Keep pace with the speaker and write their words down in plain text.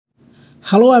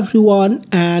Hello everyone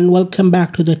and welcome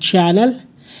back to the channel.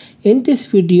 In this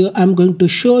video I'm going to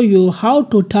show you how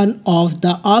to turn off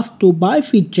the Ask to Buy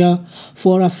feature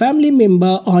for a family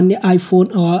member on the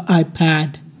iPhone or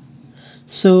iPad.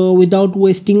 So without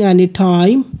wasting any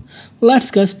time, let's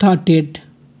get started.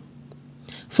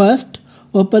 First,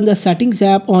 open the Settings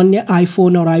app on your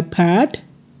iPhone or iPad.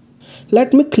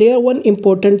 Let me clear one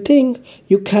important thing.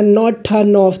 You cannot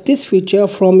turn off this feature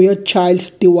from your child's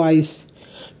device.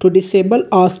 To disable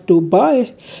Ask to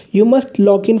Buy, you must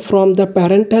log in from the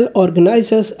parental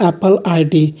organizer's Apple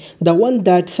ID, the one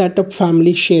that set up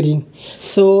family sharing.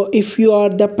 So if you are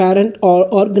the parent or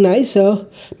organizer,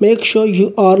 make sure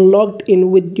you are logged in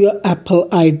with your Apple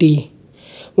ID.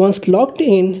 Once logged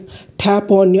in, tap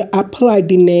on your Apple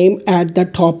ID name at the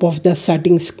top of the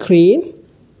settings screen.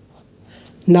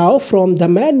 Now from the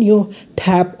menu,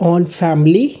 tap on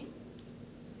Family.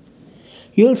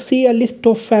 You'll see a list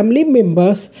of family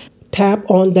members. Tap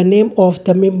on the name of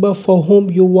the member for whom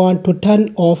you want to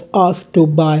turn off Ask to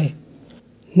Buy.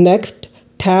 Next,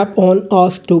 tap on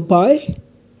Ask to Buy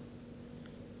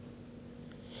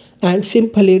and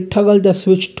simply toggle the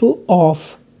switch to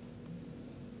off.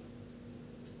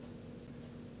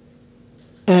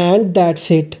 And that's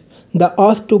it. The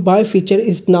Ask to Buy feature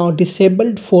is now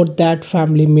disabled for that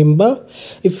family member.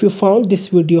 If you found this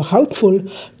video helpful,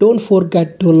 don't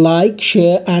forget to like,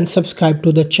 share and subscribe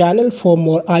to the channel for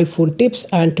more iPhone tips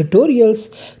and tutorials.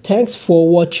 Thanks for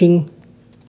watching.